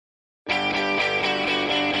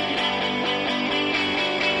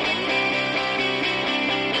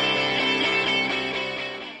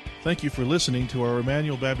Thank you for listening to our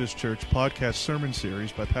Emmanuel Baptist Church podcast sermon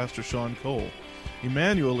series by Pastor Sean Cole.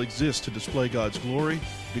 Emmanuel exists to display God's glory,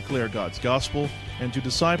 declare God's gospel, and to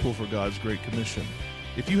disciple for God's Great Commission.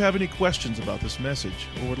 If you have any questions about this message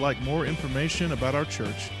or would like more information about our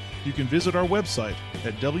church, you can visit our website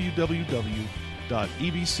at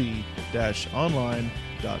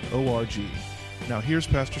www.ebc-online.org. Now here's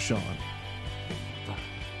Pastor Sean.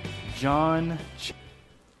 John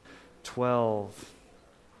 12.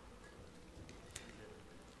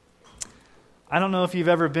 I don't know if you've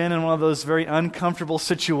ever been in one of those very uncomfortable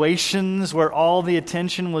situations where all the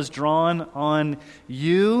attention was drawn on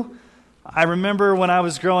you. I remember when I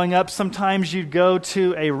was growing up, sometimes you'd go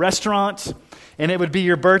to a restaurant and it would be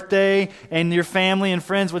your birthday and your family and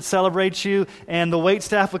friends would celebrate you and the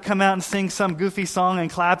waitstaff would come out and sing some goofy song and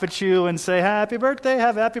clap at you and say, happy birthday,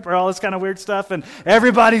 have happy birthday, all this kind of weird stuff, and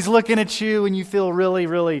everybody's looking at you and you feel really,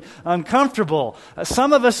 really uncomfortable.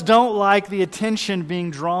 Some of us don't like the attention being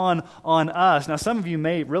drawn on us. Now, some of you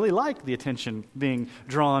may really like the attention being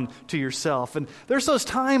drawn to yourself. And there's those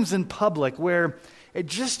times in public where it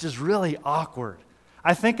just is really awkward.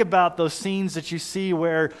 I think about those scenes that you see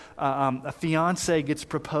where a fiance gets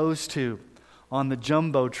proposed to on the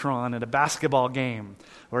Jumbotron at a basketball game,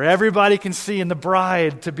 where everybody can see and the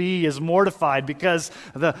bride-to-be is mortified because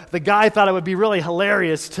the guy thought it would be really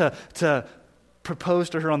hilarious to propose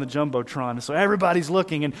to her on the Jumbotron. So everybody's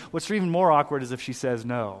looking, and what's even more awkward is if she says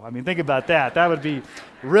no. I mean, think about that. That would be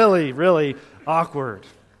really, really awkward.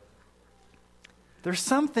 There's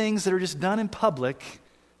some things that are just done in public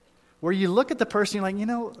where you look at the person, you're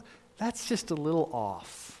like, that's just a little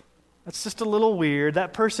off. That's just a little weird.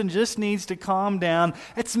 That person just needs to calm down.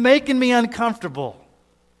 It's making me uncomfortable.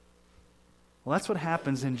 Well, that's what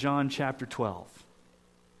happens in John chapter 12.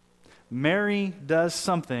 Mary does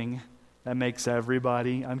something that makes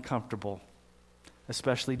everybody uncomfortable,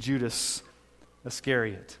 especially Judas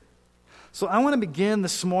Iscariot. So I want to begin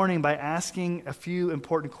this morning by asking a few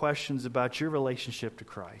important questions about your relationship to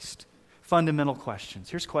Christ. Fundamental questions.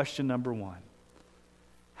 Here's question number one.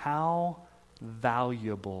 How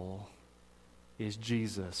valuable is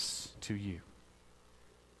Jesus to you?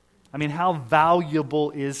 I mean, how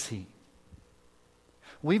valuable is he?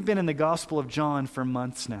 We've been in the Gospel of John for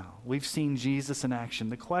months now. We've seen Jesus in action.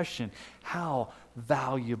 The question, how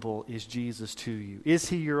valuable is Jesus to you? Is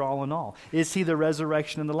he your all in all? Is he the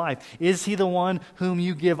resurrection and the life? Is he the one whom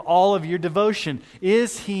you give all of your devotion?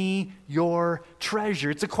 Is he your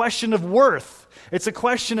treasure? It's a question of worth. It's a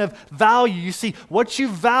question of value. You see, what you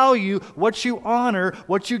value, what you honor,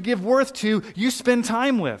 what you give worth to, you spend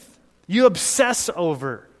time with. You obsess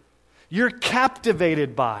over. You're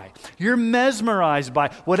captivated by, you're mesmerized by.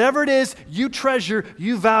 Whatever it is you treasure,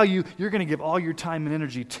 you value, you're going to give all your time and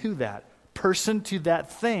energy to that person, to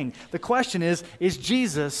that thing. The question is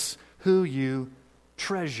Jesus who you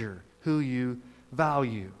treasure, who you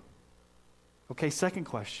value? Okay, second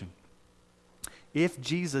question. If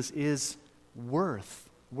Jesus is worth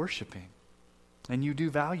worshiping, and you do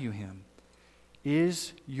value him,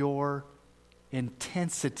 is your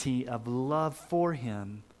intensity of love for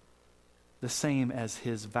him the same as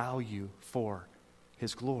his value for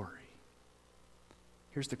his glory?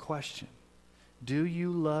 Here's the question. Do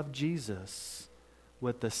you love Jesus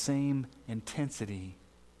with the same intensity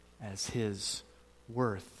as his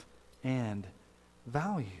worth and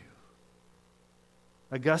value?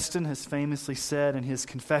 Augustine has famously said in his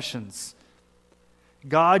Confessions,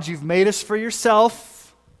 God, you've made us for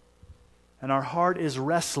yourself, and our heart is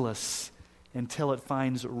restless until it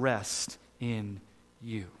finds rest in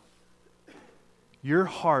you. Your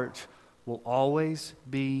heart will always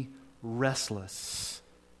be restless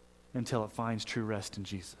until it finds true rest in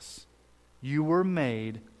Jesus. You were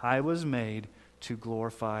made, I was made, to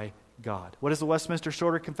glorify God. What does the Westminster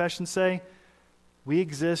Shorter Confession say? We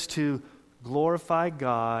exist to glorify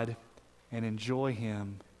God and enjoy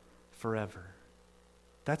him forever.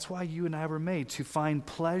 That's why you and I were made, to find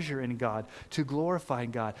pleasure in God, to glorify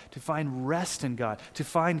God, to find rest in God, to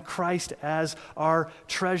find Christ as our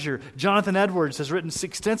treasure. Jonathan Edwards has written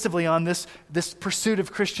extensively on this pursuit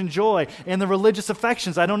of Christian joy and the religious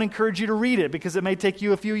affections. I don't encourage you to read it because it may take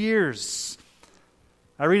you a few years.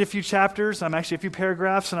 I read a few chapters, I'm actually a few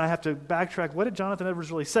paragraphs, and I have to backtrack. What did Jonathan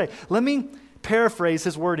Edwards really say? Let me paraphrase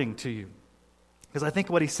his wording to you, because I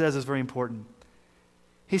think what he says is very important.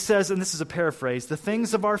 He says, and this is a paraphrase, the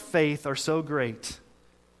things of our faith are so great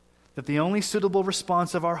that the only suitable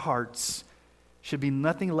response of our hearts should be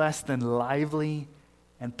nothing less than lively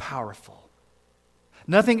and powerful.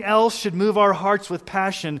 Nothing else should move our hearts with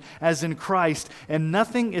passion as in Christ, and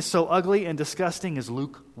nothing is so ugly and disgusting as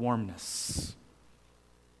lukewarmness.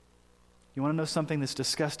 You want to know something that's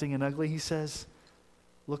disgusting and ugly, he says?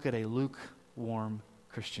 Look at a lukewarm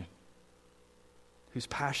Christian whose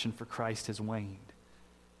passion for Christ has waned.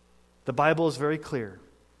 The Bible is very clear.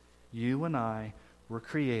 You and I were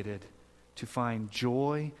created to find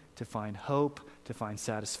joy, to find hope, to find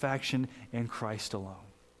satisfaction in Christ alone.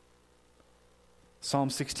 Psalm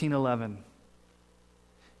 16:11.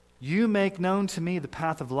 You make known to me the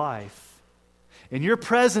path of life. In your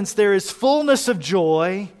presence there is fullness of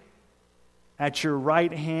joy. At your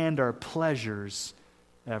right hand are pleasures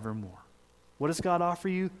evermore. What does God offer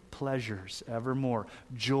you? Pleasures evermore.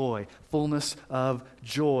 Joy, fullness of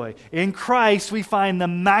joy. In Christ we find the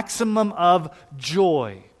maximum of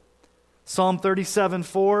joy. Psalm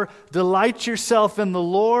 37:4, delight yourself in the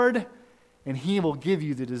Lord, and He will give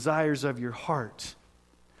you the desires of your heart.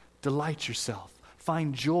 Delight yourself.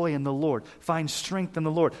 Find joy in the Lord. Find strength in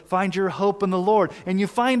the Lord. Find your hope in the Lord. And you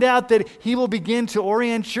find out that He will begin to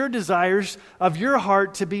orient your desires of your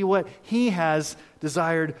heart to be what He has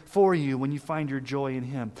desired for you when you find your joy in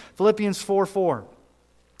Him. Philippians 4:4.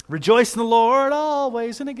 Rejoice in the Lord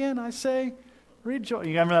always. And again I say, rejoice.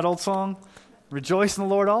 You remember that old song? Rejoice in the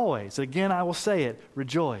Lord always. Again I will say it,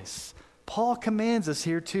 rejoice. Paul commands us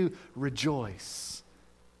here to rejoice.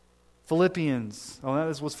 Philippians,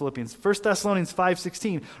 that was Philippians. 1 Thessalonians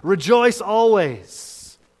 5:16, rejoice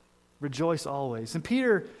always. Rejoice always. And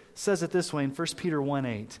Peter says it this way in 1 Peter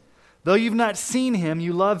 1:8. Though you've not seen Him,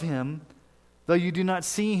 you love Him. Though you do not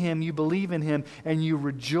see Him, you believe in Him, and you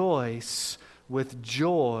rejoice with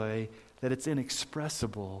joy that it's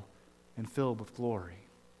inexpressible and filled with glory.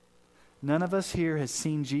 None of us here has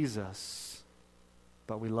seen Jesus,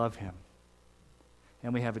 but we love Him.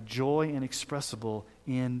 And we have a joy inexpressible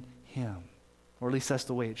in Him. Or at least that's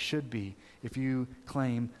the way it should be if you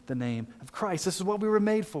claim the name of Christ. This is what we were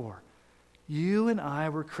made for. You and I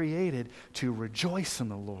were created to rejoice in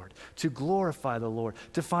the Lord, to glorify the Lord,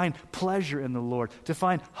 to find pleasure in the Lord, to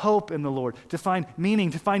find hope in the Lord, to find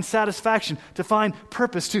meaning, to find satisfaction, to find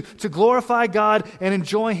purpose, to glorify God and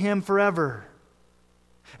enjoy Him forever.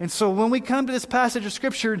 And so when we come to this passage of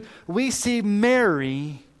Scripture, we see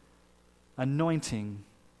Mary anointing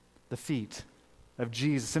the feet of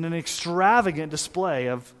Jesus in an extravagant display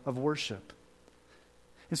of worship.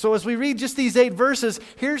 And so as we read just these 8 verses,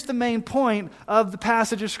 here's the main point of the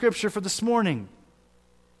passage of Scripture for this morning.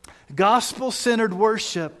 Gospel-centered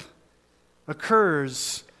worship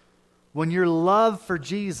occurs when your love for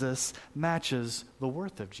Jesus matches the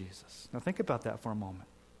worth of Jesus. Now think about that for a moment.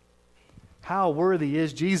 How worthy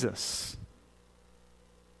is Jesus?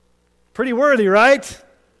 Pretty worthy, right?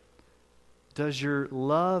 Does your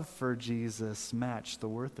love for Jesus match the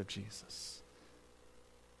worth of Jesus?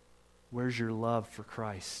 Where's your love for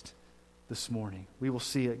Christ this morning? We will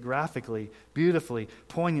see it graphically, beautifully,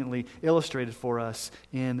 poignantly illustrated for us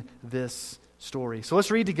in this story. So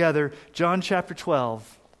let's read together John chapter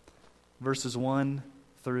 12, verses 1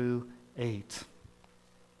 through 8.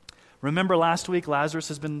 Remember last week Lazarus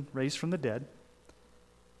has been raised from the dead,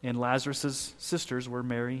 and Lazarus' sisters were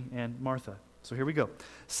Mary and Martha. So here we go.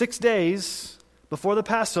 6 days before the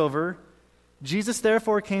Passover, Jesus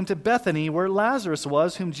therefore came to Bethany where Lazarus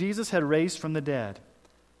was, whom Jesus had raised from the dead.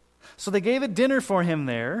 So they gave a dinner for him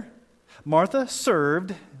there. Martha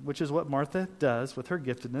served, which is what Martha does with her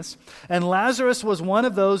giftedness, and Lazarus was one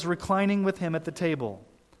of those reclining with him at the table.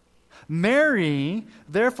 Mary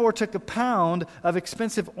therefore took a pound of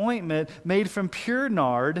expensive ointment made from pure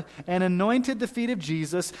nard and anointed the feet of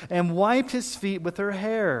Jesus and wiped His feet with her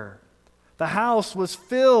hair. The house was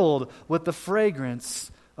filled with the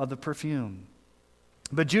fragrance of the perfume.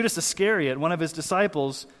 But Judas Iscariot, one of His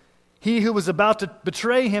disciples, he who was about to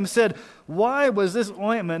betray Him, said, "Why was this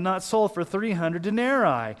ointment not sold for 300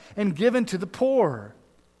 denarii and given to the poor?"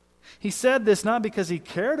 He said this not because He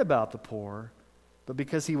cared about the poor, but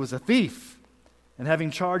because He was a thief, and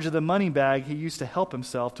having charge of the money bag, He used to help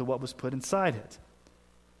Himself to what was put inside it.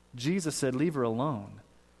 Jesus said, "Leave her alone,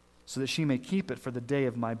 so that she may keep it for the day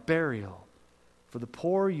of my burial. For the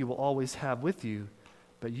poor you will always have with you,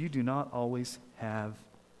 but you do not always have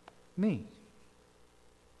me."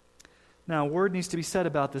 Now, a word needs to be said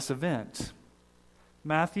about this event.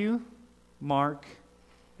 Matthew, Mark,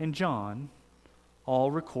 and John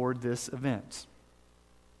all record this event.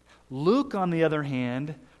 Luke, on the other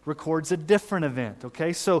hand, records a different event,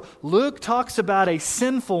 okay? So Luke talks about a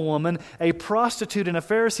sinful woman, a prostitute in a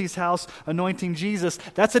Pharisee's house anointing Jesus.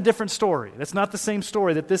 That's a different story. That's not the same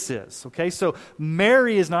story that this is, okay? So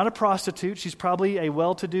Mary is not a prostitute. She's probably a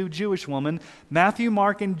well-to-do Jewish woman. Matthew,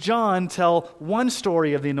 Mark, and John tell one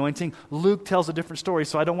story of the anointing. Luke tells a different story.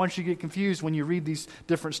 So I don't want you to get confused when you read these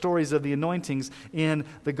different stories of the anointings in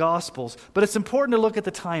the Gospels. But it's important to look at the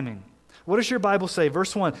timing. What does your Bible say?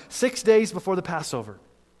 Verse 1, 6 days before the Passover.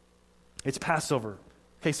 It's Passover.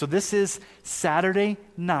 Okay, so this is Saturday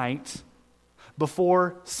night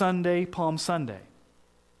before Sunday, Palm Sunday.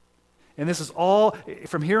 And this is all,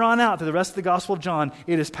 from here on out to the rest of the Gospel of John,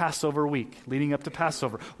 it is Passover week, leading up to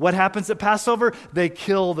Passover. What happens at Passover? They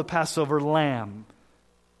kill the Passover lamb.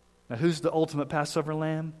 Now, who's the ultimate Passover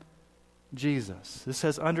lamb? Jesus. This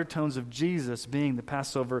has undertones of Jesus being the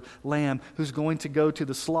Passover lamb who's going to go to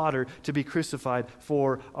the slaughter to be crucified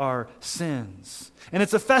for our sins. And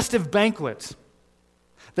it's a festive banquet.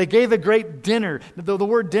 They gave a great dinner. The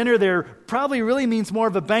word dinner there probably really means more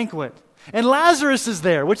of a banquet. And Lazarus is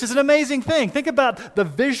there, which is an amazing thing. Think about the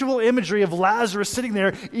visual imagery of Lazarus sitting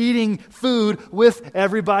there eating food with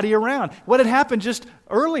everybody around. What had happened just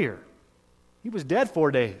earlier? He was dead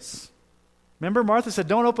 4 days. Remember, Martha said,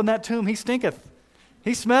 "Don't open that tomb. He stinketh.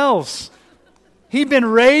 He smells." He'd been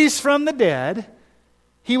raised from the dead.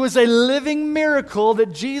 He was a living miracle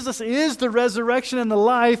that Jesus is the resurrection and the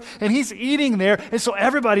life, and he's eating there, and so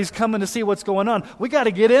everybody's coming to see what's going on. We got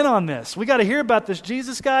to get in on this. We got to hear about this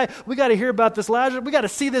Jesus guy. We got to hear about this Lazarus. We got to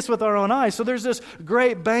see this with our own eyes. So there's this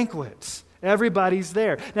great banquet. Everybody's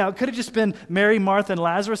there. Now, it could have just been Mary, Martha, and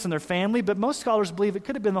Lazarus and their family, but most scholars believe it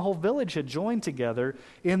could have been the whole village had joined together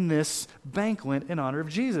in this banquet in honor of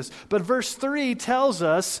Jesus. But verse 3 tells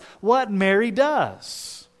us what Mary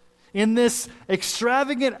does in this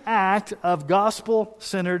extravagant act of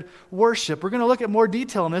gospel-centered worship. We're going to look at more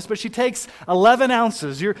detail on this, but she takes 11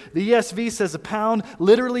 ounces. The ESV says a pound.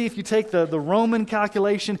 Literally, if you take the Roman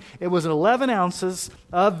calculation, it was 11 ounces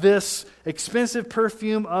of this expensive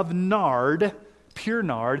perfume of nard, pure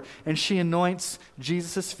nard, and she anoints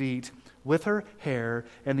Jesus' feet with her hair,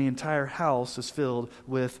 and the entire house is filled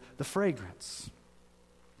with the fragrance.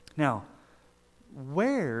 Now,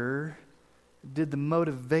 where did the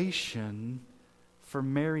motivation for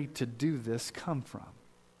Mary to do this come from?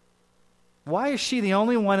 Why is she the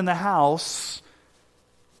only one in the house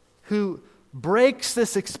who breaks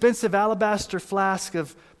this expensive alabaster flask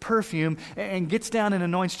of perfume and gets down and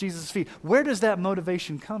anoints Jesus' feet? Where does that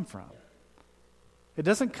motivation come from? It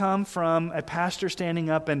doesn't come from a pastor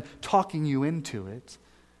standing up and talking you into it.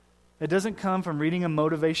 It doesn't come from reading a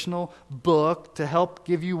motivational book to help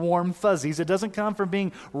give you warm fuzzies. It doesn't come from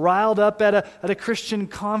being riled up at a Christian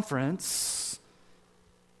conference.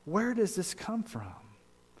 Where does this come from?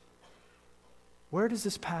 Where does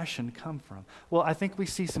this passion come from? Well, I think we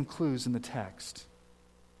see some clues in the text.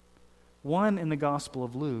 One in the Gospel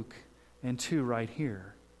of Luke, and two right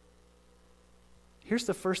here. Here's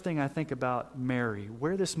the first thing I think about Mary,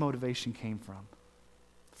 where this motivation came from.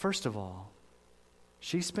 First of all,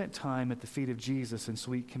 she spent time at the feet of Jesus in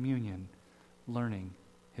sweet communion, learning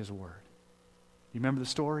his word. You remember the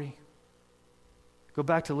story? Go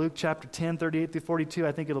back to Luke chapter 10, 38 through 42.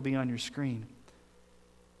 I think it'll be on your screen.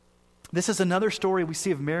 This is another story we see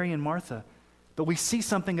of Mary and Martha, but we see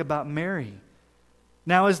something about Mary.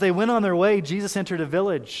 Now, as they went on their way, Jesus entered a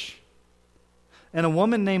village, and a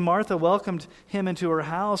woman named Martha welcomed him into her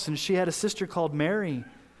house, and she had a sister called Mary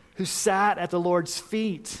who sat at the Lord's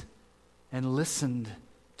feet and listened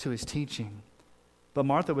to his teaching. But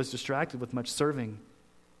Martha was distracted with much serving.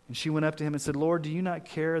 And she went up to him and said, "Lord, do you not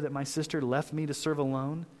care that my sister left me to serve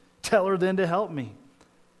alone? Tell her then to help me."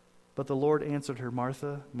 But the Lord answered her,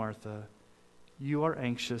 "Martha, Martha, you are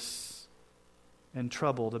anxious and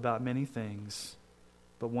troubled about many things,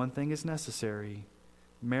 but one thing is necessary.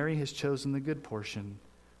 Mary has chosen the good portion,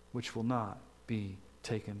 which will not be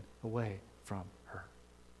taken away from her."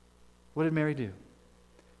 What did Mary do?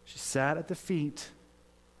 She sat at the feet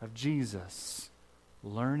of Jesus,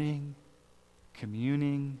 learning,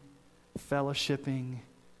 communing, fellowshipping.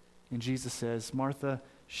 And Jesus says, Martha,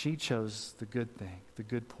 she chose the good thing, the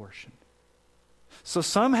good portion. So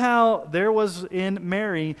somehow there was in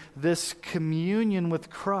Mary this communion with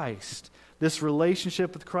Christ, this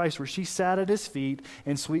relationship with Christ where she sat at his feet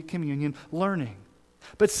in sweet communion, learning.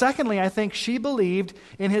 But secondly, I think she believed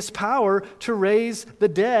in his power to raise the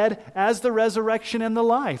dead as the resurrection and the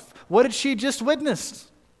life. What had she just witnessed?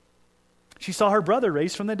 She saw her brother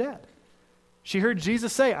raised from the dead. She heard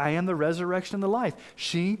Jesus say, "I am the resurrection and the life."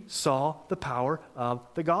 She saw the power of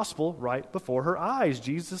the gospel right before her eyes.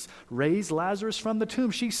 Jesus raised Lazarus from the tomb.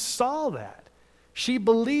 She saw that. She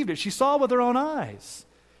believed it. She saw it with her own eyes.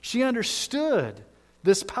 She understood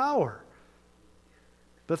this power.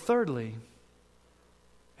 But thirdly,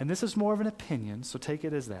 and this is more of an opinion, so take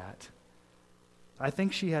it as that, I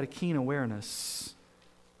think she had a keen awareness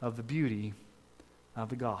of the beauty of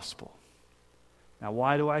the gospel. Now,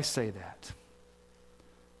 why do I say that?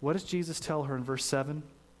 What does Jesus tell her in verse 7?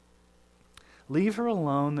 Leave her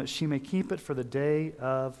alone, that she may keep it for the day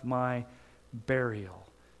of my burial.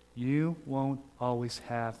 You won't always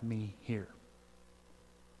have me here.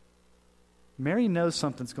 Mary knows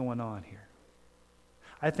something's going on here.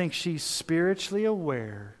 I think she's spiritually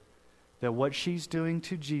aware that what she's doing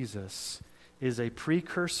to Jesus is a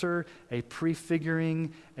precursor, a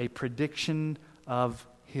prefiguring, a prediction of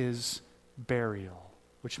his burial.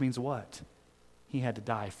 Which means what? He had to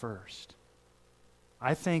die first.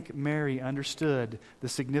 I think Mary understood the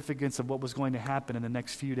significance of what was going to happen in the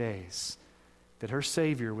next few days. That her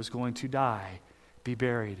Savior was going to die, be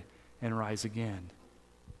buried, and rise again.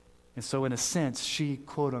 And so in a sense, she,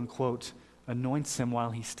 quote unquote, anoints him while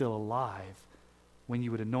he's still alive, when you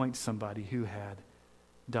would anoint somebody who had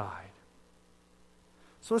died.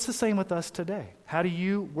 So it's the same with us today. How do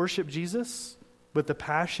you worship Jesus? With the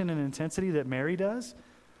passion and intensity that Mary does?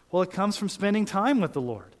 Well, it comes from spending time with the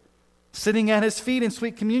Lord. Sitting at his feet in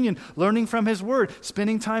sweet communion, learning from his word,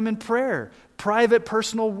 spending time in prayer, private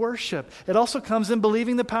personal worship. It also comes in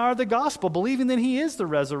believing the power of the gospel, believing that he is the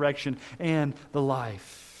resurrection and the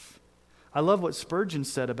life. I love what Spurgeon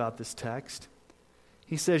said about this text.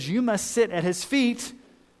 He says, you must sit at his feet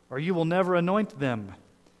or you will never anoint them.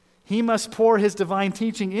 He must pour his divine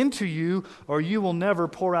teaching into you or you will never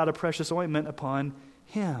pour out a precious ointment upon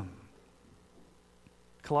him.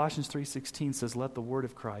 Colossians 3:16 says, let the word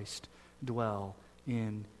of Christ dwell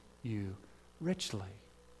in you richly.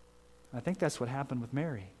 I think that's what happened with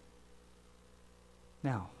Mary.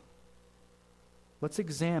 Now, let's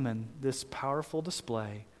examine this powerful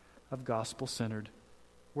display of gospel-centered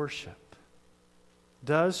worship.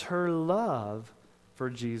 Does her love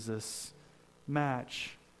for Jesus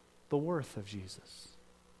match the worth of Jesus?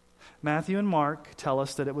 Matthew and Mark tell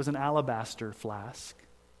us that it was an alabaster flask.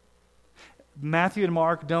 Matthew and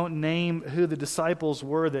Mark don't name who the disciples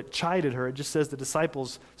were that chided her. It just says the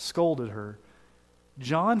disciples scolded her.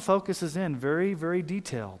 John focuses in very, very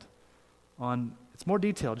detailed on, it's more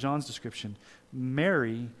detailed, John's description,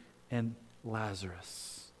 Mary and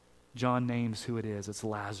Lazarus. John names who it is. It's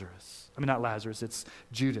Lazarus. I mean, not Lazarus, it's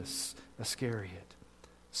Judas Iscariot.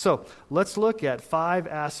 So, let's look at 5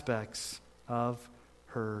 aspects of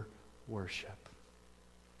her worship.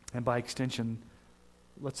 And by extension,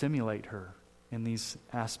 let's emulate her in these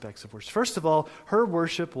aspects of worship. First of all, her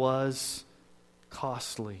worship was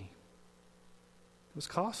costly. It was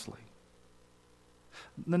costly.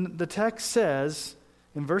 The text says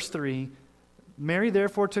in verse 3, Mary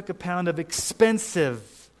therefore took a pound of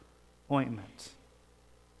expensive ointment.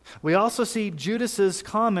 We also see Judas's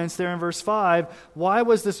comments there in verse 5. Why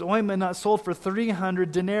was this ointment not sold for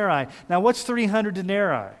 300 denarii? Now, what's 300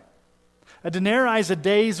 denarii? A denarii is a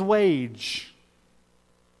day's wage.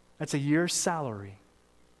 That's a year's salary.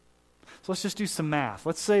 So let's just do some math.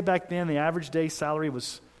 Let's say back then the average day salary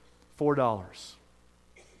was $4.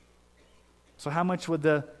 So how much would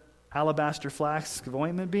the alabaster flask of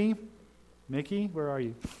ointment be? Mickey, where are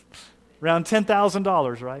you? Around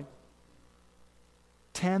 $10,000, right?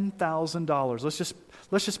 $10,000.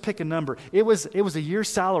 Let's just pick a number. It was a year's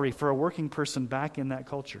salary for a working person back in that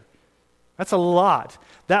culture. That's a lot.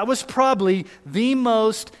 That was probably the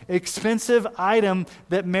most expensive item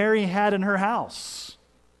that Mary had in her house.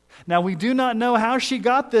 Now, we do not know how she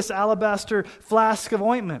got this alabaster flask of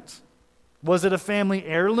ointment. Was it a family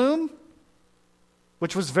heirloom,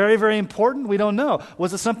 which was very, very important? We don't know.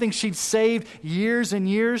 Was it something she'd saved years and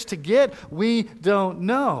years to get? We don't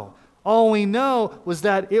know. All we know was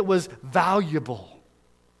that it was valuable.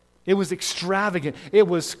 It was extravagant. It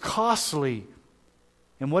was costly.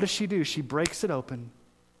 And what does she do? She breaks it open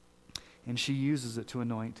and she uses it to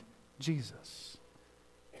anoint Jesus.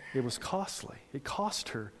 It was costly. It cost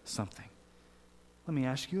her something. Let me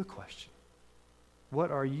ask you a question.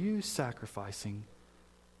 What are you sacrificing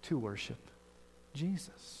to worship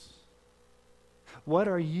Jesus? What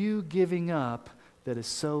are you giving up that is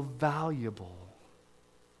so valuable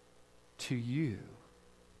to you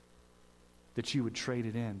that you would trade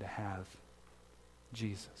it in to have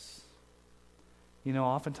Jesus? You know,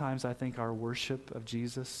 oftentimes I think our worship of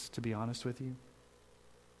Jesus, to be honest with you,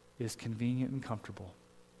 is convenient and comfortable.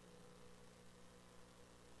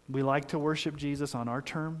 We like to worship Jesus on our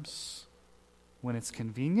terms, when it's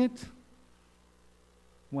convenient,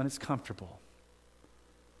 when it's comfortable,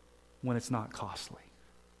 when it's not costly.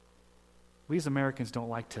 We as Americans don't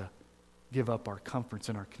like to give up our comforts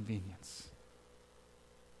and our convenience.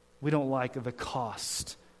 We don't like the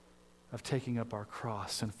cost of taking up our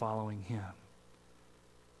cross and following Him.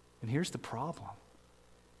 And here's the problem.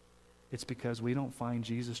 It's because we don't find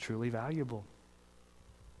Jesus truly valuable.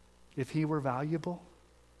 If He were valuable,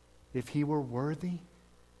 if He were worthy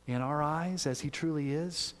in our eyes as He truly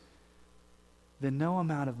is, then no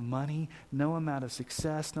amount of money, no amount of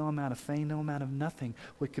success, no amount of fame, no amount of nothing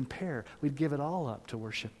would compare. We'd give it all up to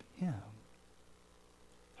worship him.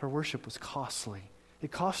 Her worship was costly.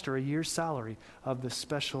 It cost her a year's salary of this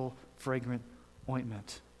special fragrant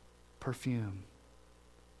ointment, perfume.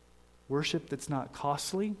 Worship that's not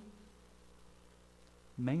costly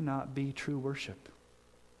may not be true worship.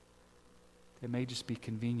 It may just be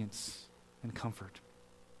convenience and comfort.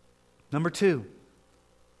 Number 2,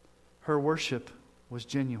 her worship was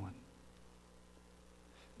genuine.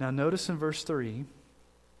 Now notice in verse 3,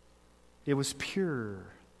 it was pure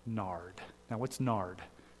nard. Now what's nard?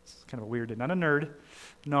 It's kind of a weird, not a nerd,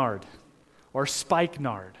 nard, or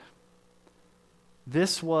spikenard.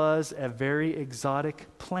 This was a very exotic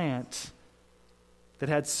plant that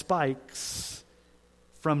had spikes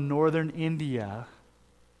from northern India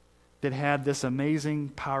that had this amazing,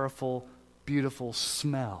 powerful, beautiful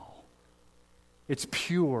smell. It's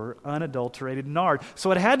pure, unadulterated nard.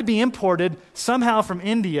 So it had to be imported somehow from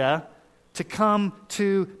India to come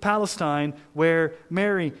to Palestine where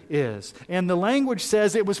Mary is. And the language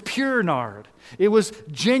says it was pure nard. It was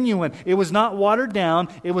genuine. It was not watered down.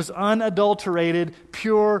 It was unadulterated,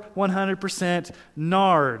 pure, 100%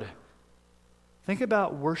 nard. Think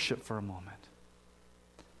about worship for a moment.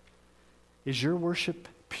 Is your worship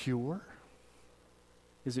pure?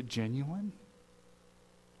 Is it genuine?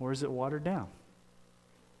 Or is it watered down?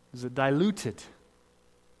 Is it diluted?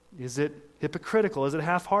 Is it hypocritical? Is it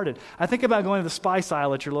half-hearted? I think about going to the spice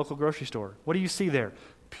aisle at your local grocery store. What do you see there?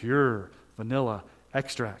 Pure vanilla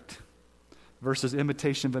extract versus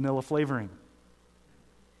imitation vanilla flavoring.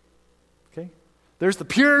 Okay? There's the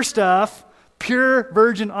pure stuff, pure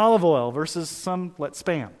virgin olive oil versus some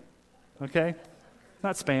Spam. Okay?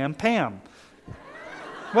 Not Spam, Pam.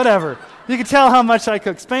 Whatever. You can tell how much I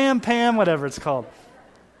cook. Spam, Pam, whatever it's called.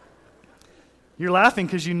 You're laughing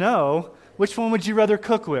because you know. Which one would you rather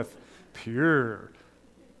cook with? Pure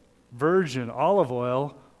virgin olive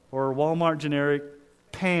oil or Walmart generic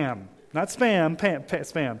Pam? Not Spam, Pam,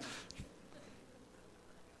 Spam.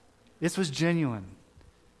 This was genuine.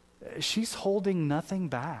 She's holding nothing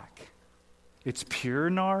back. It's pure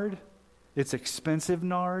nard. It's expensive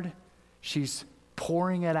nard. She's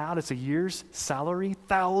pouring it out. It's a year's salary,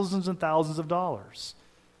 thousands and thousands of dollars.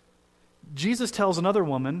 Jesus tells another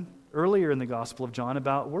woman earlier in the Gospel of John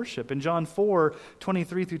about worship. In John 4,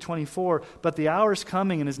 23 through 24, but the hour is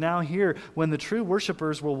coming and is now here when the true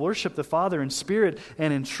worshipers will worship the Father in spirit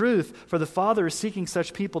and in truth, for the Father is seeking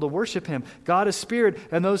such people to worship him. God is spirit,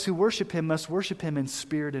 and those who worship him must worship him in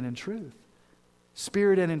spirit and in truth.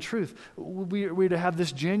 Spirit and in truth. We're to have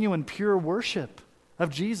this genuine, pure worship of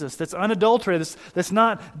Jesus that's unadulterated, that's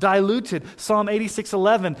not diluted. Psalm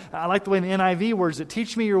 86:11, I like the way the NIV words it.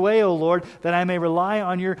 Teach me your way, O Lord, that I may rely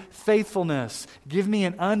on your faithfulness. Give me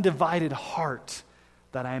an undivided heart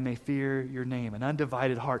that I may fear your name. An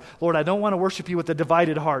undivided heart. Lord, I don't want to worship you with a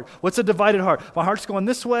divided heart. What's a divided heart? My heart's going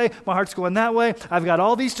this way, my heart's going that way. I've got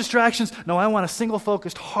all these distractions. No, I want a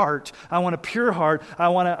single-focused heart. I want a pure heart. I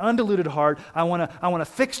want an undiluted heart. I want a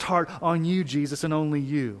fixed heart on you, Jesus, and only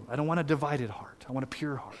you. I don't want a divided heart. I want a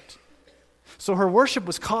pure heart. So her worship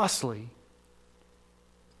was costly.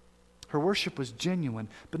 Her worship was genuine.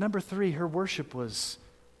 But number 3, her worship was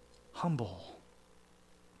humble.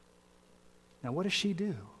 Now, what does she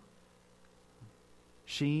do?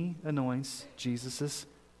 She anoints Jesus'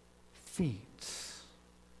 feet.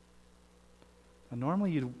 Now,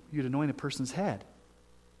 normally you'd anoint a person's head.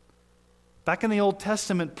 Back in the Old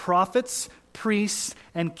Testament, prophets, priests,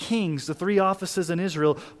 and kings, the 3 offices in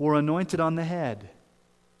Israel, were anointed on the head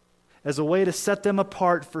as a way to set them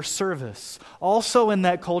apart for service. Also in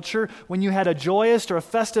that culture, when you had a joyous or a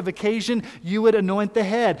festive occasion, you would anoint the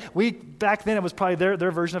head. Back then it was probably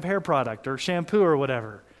their version of hair product or shampoo or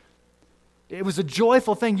whatever. It was a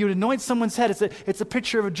joyful thing. You would anoint someone's head. It's a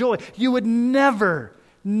picture of a joy. You would never,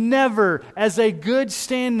 as a good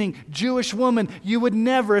standing Jewish woman, you would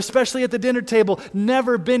never, especially at the dinner table,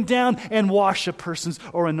 never bend down and wash a person's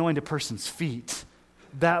or anoint a person's feet.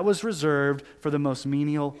 That was reserved for the most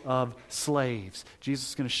menial of slaves. Jesus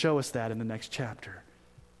is going to show us that in the next chapter.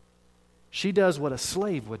 She does what a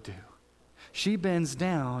slave would do. She bends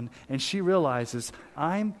down and she realizes,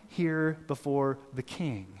 I'm here before the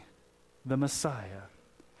King, the Messiah,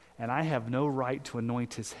 and I have no right to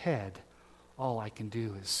anoint his head. All I can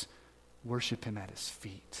do is worship him at his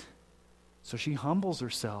feet. So she humbles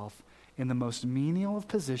herself in the most menial of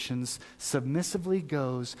positions, submissively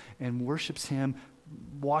goes and worships him,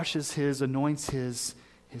 washes his, anoints his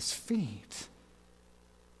feet.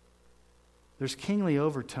 There's kingly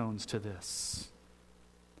overtones to this.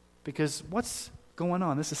 Because what's going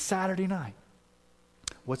on? This is Saturday night.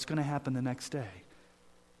 what's going to happen the next day.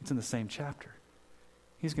 It's in the same chapter.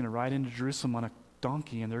 He's going to ride into Jerusalem on a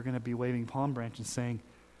donkey, and they're going to be waving palm branches saying,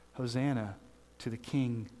 Hosanna to the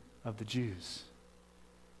King of the Jews.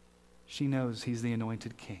 She knows he's the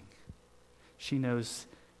anointed king. She knows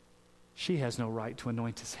she has no right to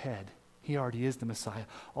anoint his head. He already is the Messiah.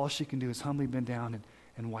 All she can do is humbly bend down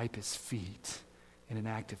and wipe his feet in an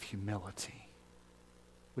act of humility,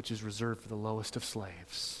 which is reserved for the lowest of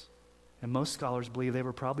slaves. And most scholars believe they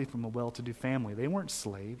were probably from a well-to-do family. They weren't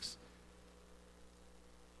slaves.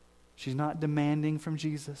 She's not demanding from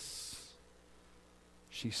Jesus.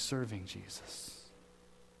 She's serving Jesus.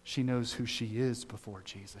 She knows who she is before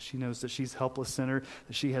Jesus. She knows that she's a helpless sinner,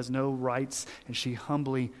 that she has no rights, and she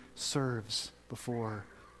humbly serves before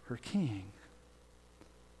her King.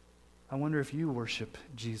 I wonder if you worship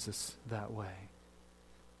Jesus that way.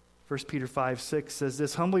 1 Peter 5:6 says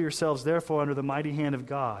this, humble yourselves therefore under the mighty hand of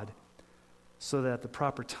God, so that at the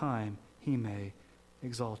proper time he may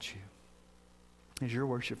exalt you. Is your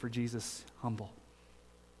worship for Jesus humble,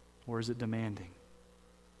 or is it demanding?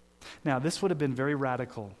 Now, this would have been very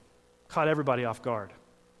radical, caught everybody off guard.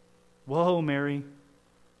 Whoa, Mary,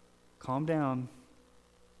 calm down.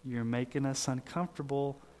 You're making us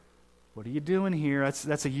uncomfortable. What are you doing here?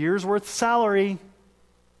 That's a year's worth of salary.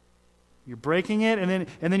 You're breaking it, and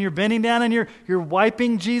then you're bending down and you're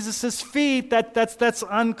wiping Jesus' feet. That's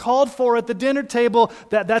uncalled for at the dinner table.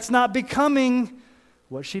 That's not becoming.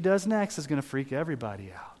 What she does next is going to freak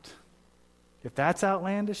everybody out. If that's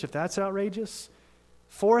outlandish, if that's outrageous,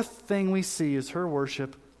 fourth thing we see is her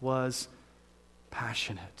worship was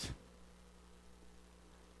passionate.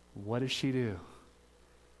 What does she do?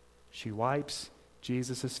 She wipes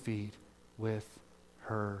Jesus' feet with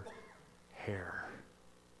her hair.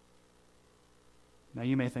 Now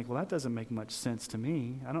you may think, well, that doesn't make much sense to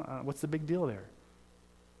me. What's the big deal there?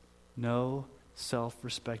 No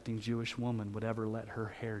self-respecting Jewish woman would ever let her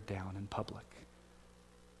hair down in public.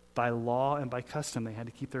 By law and by custom, they had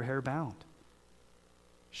to keep their hair bound.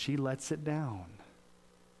 She lets it down.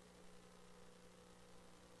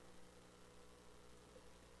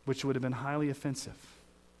 Which would have been highly offensive.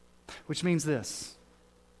 Which means this: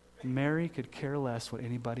 Mary could care less what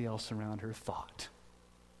anybody else around her thought.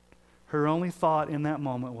 Her only thought in that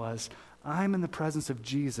moment was, I'm in the presence of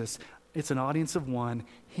Jesus. It's an audience of one.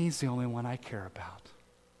 He's the only one I care about.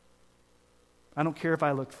 I don't care if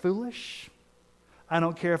I look foolish. I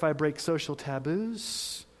don't care if I break social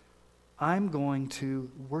taboos. I'm going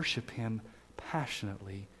to worship him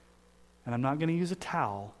passionately. And I'm not going to use a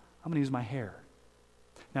towel. I'm going to use my hair.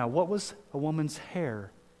 Now, what was a woman's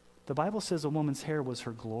hair? The Bible says a woman's hair was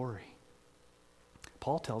her glory.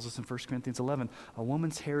 Paul tells us in 1 Corinthians 11, a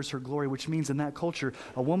woman's hair is her glory, which means in that culture,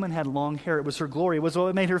 a woman had long hair. It was her glory. It was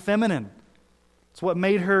what made her feminine. It's what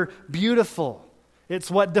made her beautiful. It's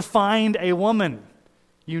what defined a woman.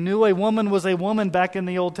 You knew a woman was a woman back in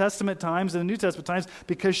the Old Testament times and the New Testament times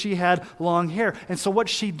because she had long hair. And so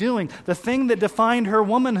what's she doing? The thing that defined her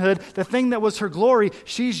womanhood, the thing that was her glory,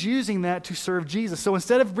 she's using that to serve Jesus. So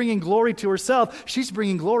instead of bringing glory to herself, she's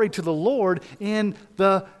bringing glory to the Lord in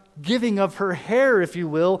the giving of her hair, if you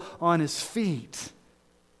will, on his feet.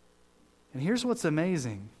 And here's what's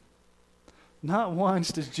amazing. Not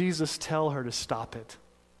once does Jesus tell her to stop it.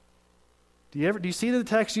 Do you see in the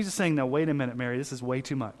text Jesus saying, now wait a minute, Mary, this is way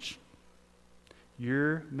too much.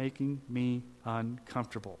 You're making me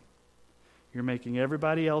uncomfortable. You're making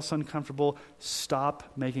everybody else uncomfortable. Stop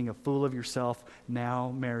making a fool of yourself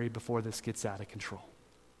now, Mary, before this gets out of control.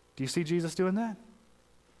 Do you see Jesus doing that?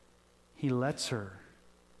 He lets her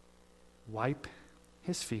wipe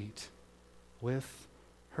his feet with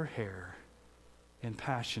her hair in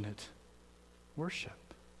passionate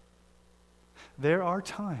worship. There are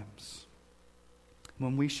times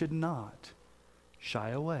when we should not shy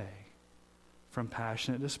away from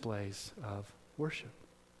passionate displays of worship.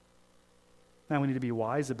 Now, we need to be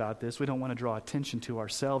wise about this. We don't want to draw attention to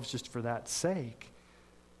ourselves just for that sake.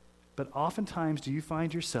 But oftentimes, do you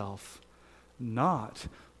find yourself not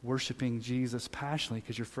worshiping Jesus passionately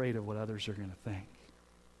because you're afraid of what others are going to think?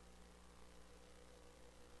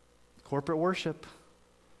 Corporate worship.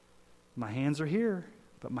 My hands are here,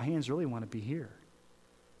 but my hands really want to be here.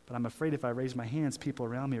 But I'm afraid if I raise my hands, people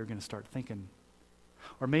around me are going to start thinking.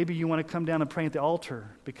 Or maybe you want to come down and pray at the altar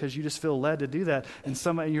because you just feel led to do that. And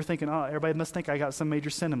you're thinking, oh, everybody must think I got some major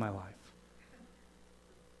sin in my life.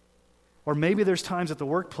 Or maybe there's times at the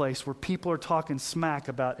workplace where people are talking smack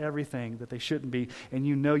about everything that they shouldn't be, and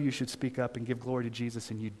you know you should speak up and give glory to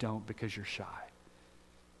Jesus, and you don't because you're shy.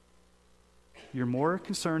 You're more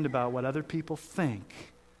concerned about what other people think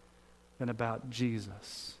than about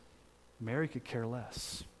Jesus. Mary could care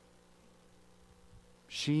less.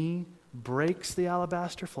 She breaks the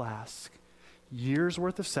alabaster flask, years'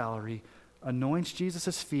 worth of salary, anoints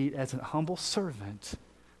Jesus' feet as a humble servant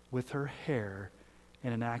with her hair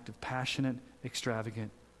in an act of passionate,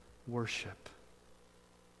 extravagant worship.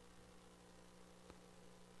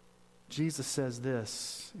 Jesus says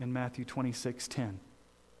this in Matthew 26:10.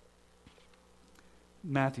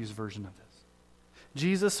 Matthew's version of this.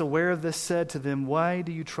 Jesus, aware of this, said to them, "Why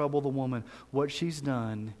do you trouble the woman? What she's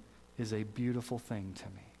done is a beautiful thing to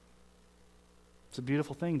me." It's a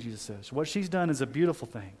beautiful thing, Jesus says. What she's done is a beautiful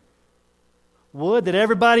thing. Would that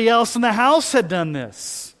everybody else in the house had done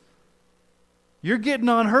this. You're getting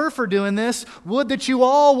on her for doing this. Would that you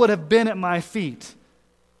all would have been at my feet.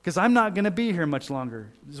 Because I'm not going to be here much longer,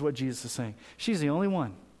 is what Jesus is saying. She's the only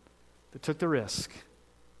one that took the risk,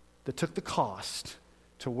 that took the cost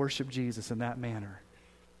to worship Jesus in that manner.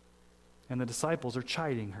 And the disciples are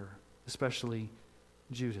chiding her, especially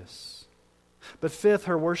Judas. But fifth,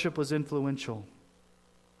 her worship was influential.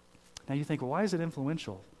 Now you think, well, why is it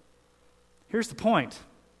influential? Here's the point.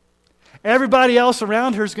 Everybody else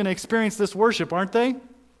around her is going to experience this worship, aren't they?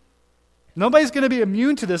 Nobody's going to be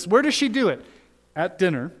immune to this. Where does she do it? At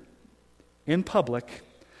dinner, in public,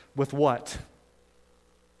 with what?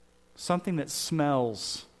 Something that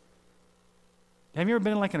smells. Have you ever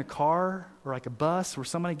been in a car or a bus where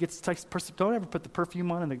somebody don't ever put the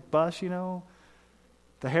perfume on in the bus, the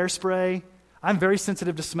hairspray? I'm very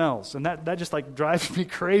sensitive to smells, and that just drives me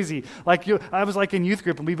crazy. I was in youth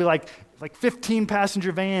group, and we'd be like 15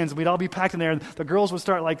 passenger vans, and we'd all be packed in there, and the girls would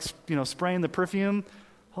start spraying the perfume.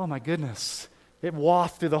 Oh my goodness. It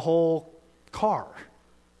wafted through the whole car.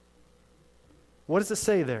 What does it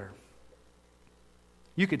say there?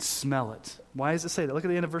 You could smell it. Why does it say that? Look at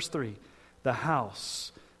the end of verse 3. The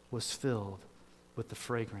house was filled with the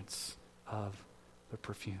fragrance of the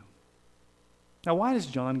perfume. Now, why does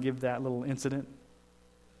John give that little incident?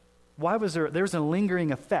 Why was there's a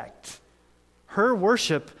lingering effect? Her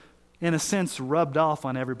worship, in a sense, rubbed off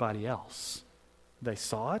on everybody else. They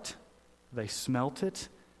saw it, they smelt it,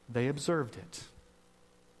 they observed it.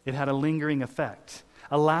 It had a lingering effect,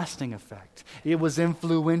 a lasting effect. It was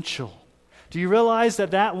influential. Do you realize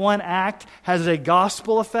that one act has a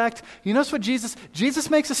gospel effect? You notice what Jesus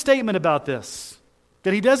makes a statement about this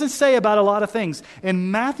that he doesn't say about a lot of things. In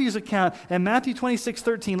Matthew's account, in Matthew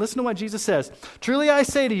 26:13, listen to what Jesus says. "Truly I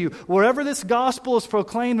say to you, wherever this gospel is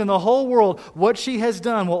proclaimed in the whole world, what she has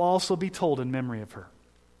done will also be told in memory of her."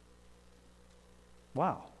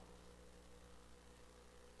 Wow.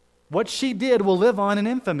 What she did will live on in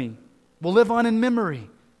infamy, will live on in memory.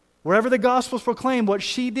 Wherever the gospel is proclaimed, what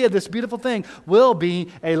she did, this beautiful thing, will be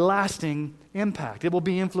a lasting impact. It will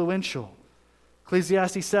be influential.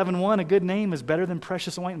 Ecclesiastes 7:1, a good name is better than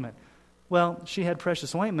precious ointment. Well, she had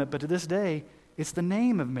precious ointment, but to this day, it's the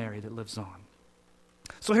name of Mary that lives on.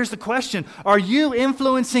 So here's the question. Are you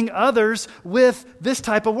influencing others with this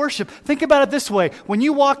type of worship? Think about it this way. When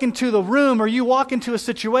you walk into the room or you walk into a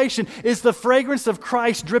situation, is the fragrance of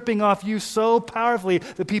Christ dripping off you so powerfully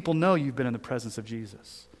that people know you've been in the presence of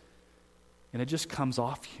Jesus? And it just comes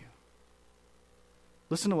off you.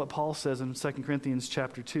 Listen to what Paul says in 2 Corinthians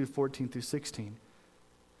chapter 2, 14 through 16.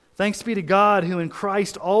 "Thanks be to God who in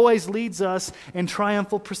Christ always leads us in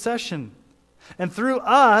triumphal procession, and through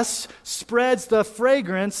us spreads the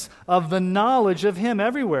fragrance of the knowledge of Him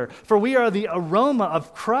everywhere. For we are the aroma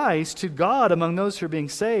of Christ to God among those who are being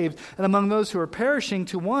saved, and among those who are perishing,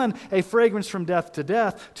 to one a fragrance from death to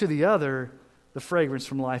death, to the other the fragrance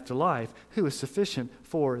from life to life. Who is sufficient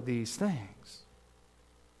for these things?"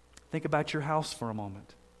 Think about your house for a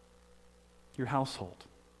moment. Your household.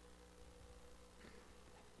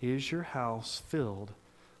 Is your house filled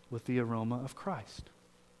with the aroma of Christ?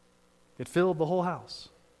 It filled the whole house.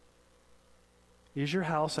 Is your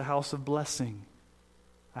house a house of blessing?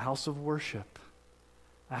 A house of worship?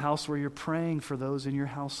 A house where you're praying for those in your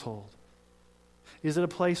household? Is it a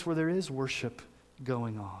place where there is worship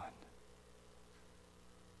going on?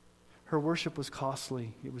 Her worship was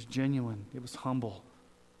costly. It was genuine. It was humble.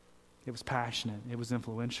 It was passionate. It was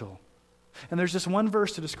influential. And there's just one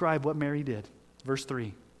verse to describe what Mary did. Verse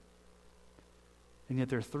 3. And yet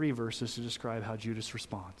there are 3 verses to describe how Judas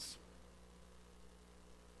responds.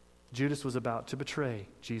 Judas was about to betray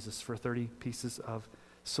Jesus for 30 pieces of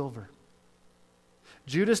silver.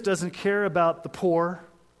 Judas doesn't care about the poor.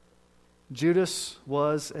 Judas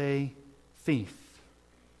was a thief.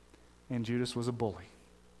 And Judas was a bully.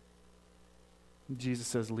 Jesus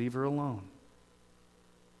says, "Leave her alone."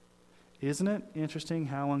 Isn't it interesting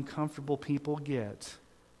how uncomfortable people get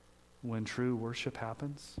when true worship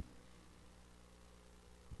happens?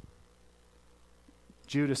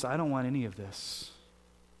 Judas, I don't want any of this.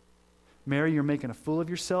 Mary, you're making a fool of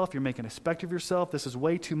yourself. You're making a speck of yourself. This is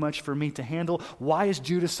way too much for me to handle. Why is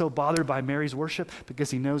Judas so bothered by Mary's worship?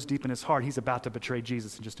 Because he knows deep in his heart he's about to betray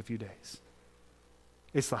Jesus in just a few days.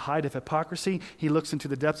 It's the height of hypocrisy. He looks into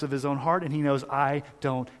the depths of his own heart and he knows, I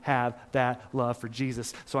don't have that love for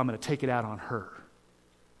Jesus, so I'm going to take it out on her.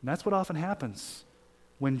 And that's what often happens.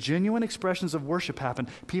 When genuine expressions of worship happen,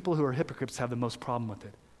 people who are hypocrites have the most problem with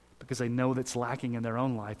it because they know that's lacking in their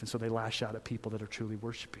own life, and so they lash out at people that are truly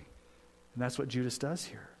worshiping. And that's what Judas does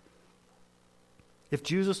here. If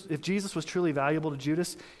Jesus was truly valuable to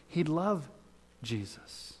Judas, he'd love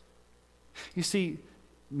Jesus. You see,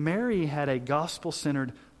 Mary had a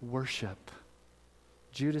gospel-centered worship.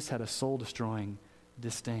 Judas had a soul-destroying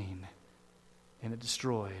disdain, and it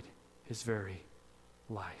destroyed his very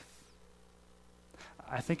life.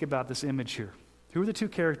 I think about this image here. Who are the two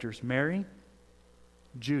characters? Mary,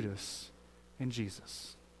 Judas, and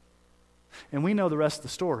Jesus. And we know the rest of the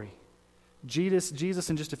story. Jesus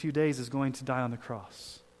in just a few days is going to die on the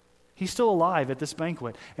cross. He's still alive at this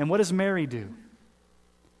banquet. And what does Mary do?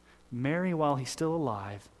 Mary, while he's still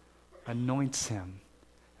alive, anoints him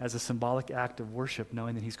as a symbolic act of worship,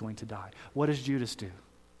 knowing that he's going to die. What does Judas do?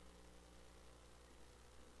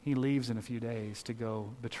 He leaves in a few days to go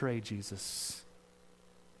betray Jesus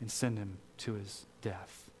and send him to his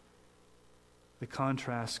death. The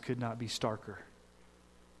contrast could not be starker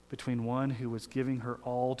between one who was giving her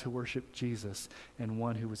all to worship Jesus and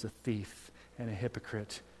one who was a thief and a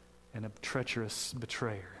hypocrite and a treacherous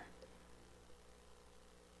betrayer.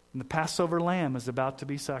 And the Passover lamb is about to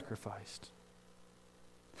be sacrificed.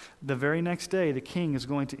 The very next day, the king is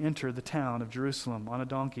going to enter the town of Jerusalem on a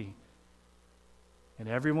donkey. And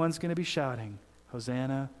everyone's going to be shouting,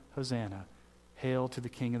 Hosanna, Hosanna, hail to the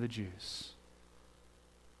King of the Jews.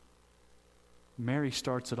 Mary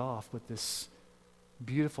starts it off with this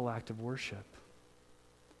beautiful act of worship.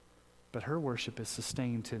 But her worship is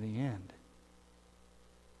sustained to the end.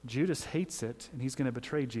 Judas hates it, and he's going to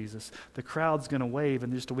betray Jesus. The crowd's going to wave,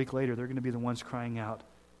 and just a week later, they're going to be the ones crying out,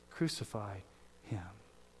 crucify him.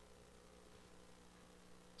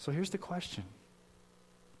 So here's the question.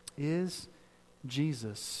 Is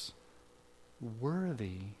Jesus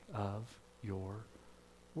worthy of your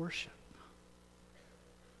worship?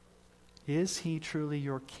 Is he truly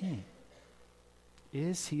your king?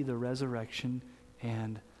 Is he the resurrection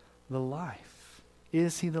and the life?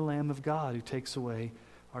 Is he the Lamb of God who takes away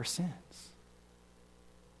our sins?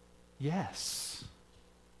 Yes,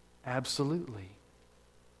 absolutely.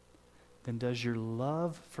 Then does your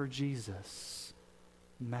love for Jesus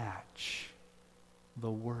match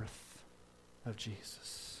the worth of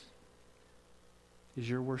Jesus? Is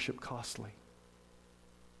your worship costly?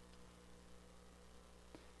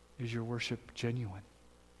 Is your worship genuine?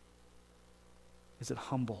 Is it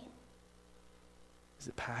humble? Is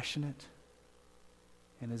it passionate?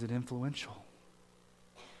 And is it influential?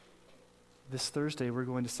 This Thursday, we're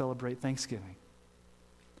going to celebrate Thanksgiving.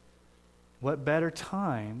 What better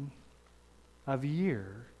time of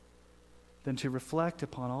year than to reflect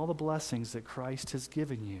upon all the blessings that Christ has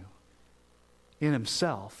given you in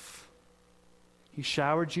himself. He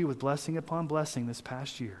showered you with blessing upon blessing this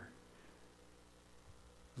past year.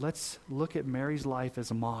 Let's look at Mary's life as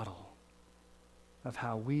a model of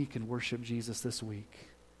how we can worship Jesus this week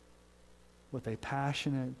with a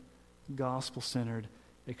passionate, gospel-centered,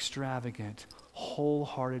 extravagant,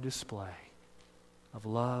 wholehearted display of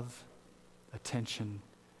love, attention,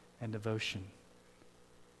 and devotion.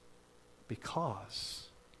 Because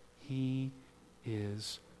he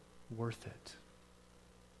is worth it.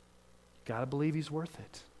 Got to believe he's worth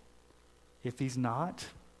it. If he's not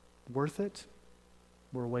worth it,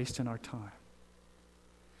 we're wasting our time.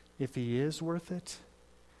 If he is worth it,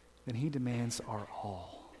 then he demands our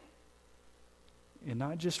all. And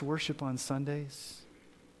not just worship on Sundays,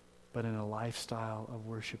 but in a lifestyle of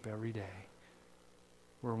worship every day.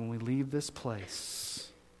 Where when we leave this place,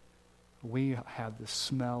 we have the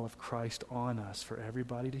smell of Christ on us for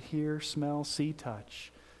everybody to hear, smell, see,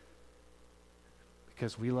 touch.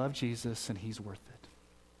 Because we love Jesus and he's worth it.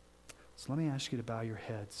 So let me ask you to bow your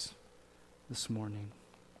heads this morning.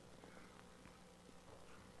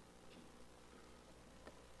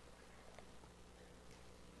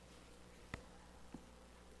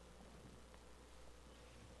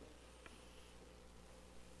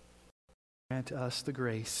 Grant us the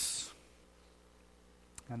grace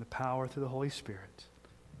and the power through the Holy Spirit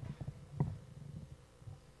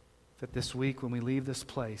that this week when we leave this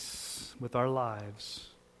place with our lives,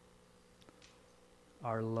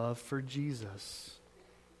 our love for Jesus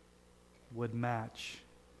would match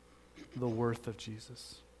the worth of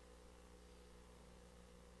Jesus.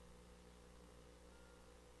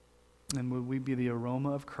 And would we be the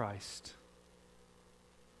aroma of Christ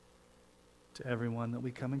to everyone that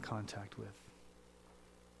we come in contact with?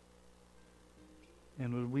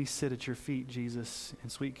 And would we sit at your feet, Jesus, in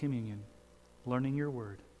sweet communion, learning your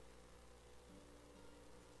word?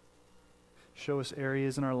 Show us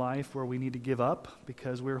areas in our life where we need to give up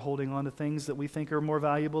because we're holding on to things that we think are more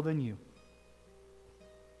valuable than you.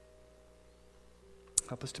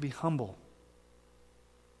 Help us to be humble.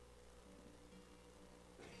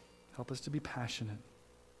 Help us to be passionate.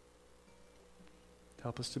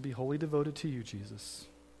 Help us to be wholly devoted to you, Jesus,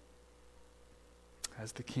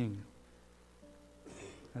 as the King,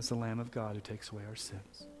 as the Lamb of God who takes away our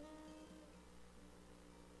sins.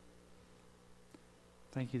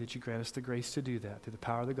 Thank you that you grant us the grace to do that through the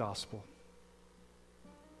power of the gospel.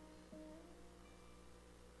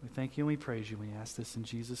 We thank you and we praise you. We ask this in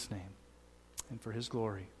Jesus' name and for his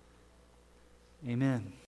glory. Amen.